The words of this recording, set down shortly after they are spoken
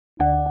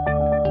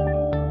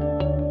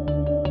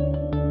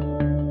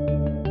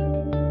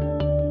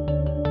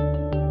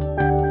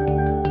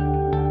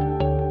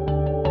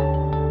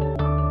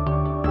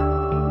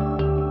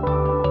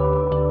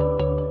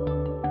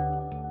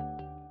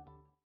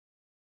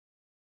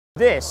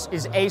This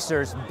is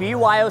Acer's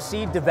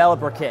BYOC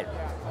Developer Kit.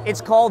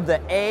 It's called the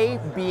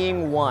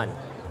aBeing 1.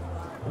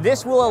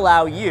 This will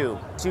allow you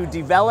to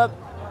develop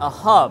a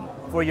hub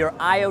for your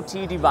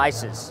IoT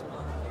devices.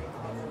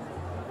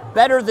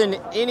 Better than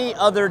any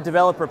other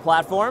developer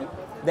platform,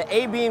 the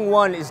aBeing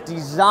 1 is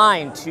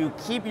designed to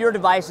keep your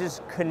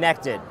devices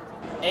connected.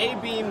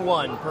 aBeing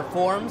 1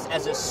 performs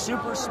as a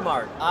super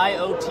smart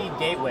IoT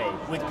gateway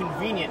with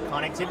convenient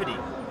connectivity.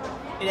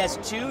 It has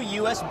two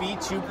USB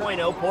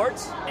 2.0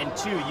 ports and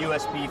two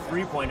USB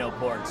 3.0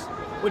 ports,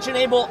 which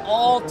enable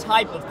all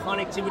type of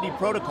connectivity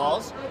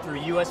protocols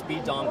through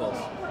USB dongles.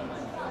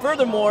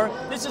 Furthermore,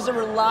 this is a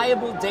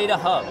reliable data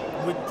hub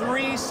with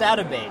 3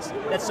 SATA bays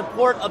that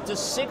support up to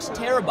 6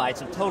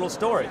 terabytes of total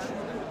storage,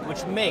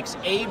 which makes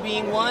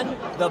aBeing 1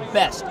 the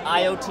best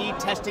IoT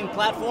testing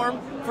platform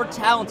for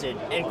talented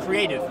and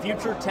creative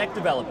future tech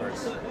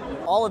developers.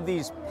 All of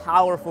these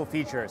powerful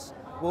features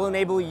will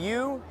enable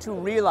you to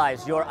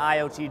realize your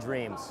IoT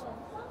dreams.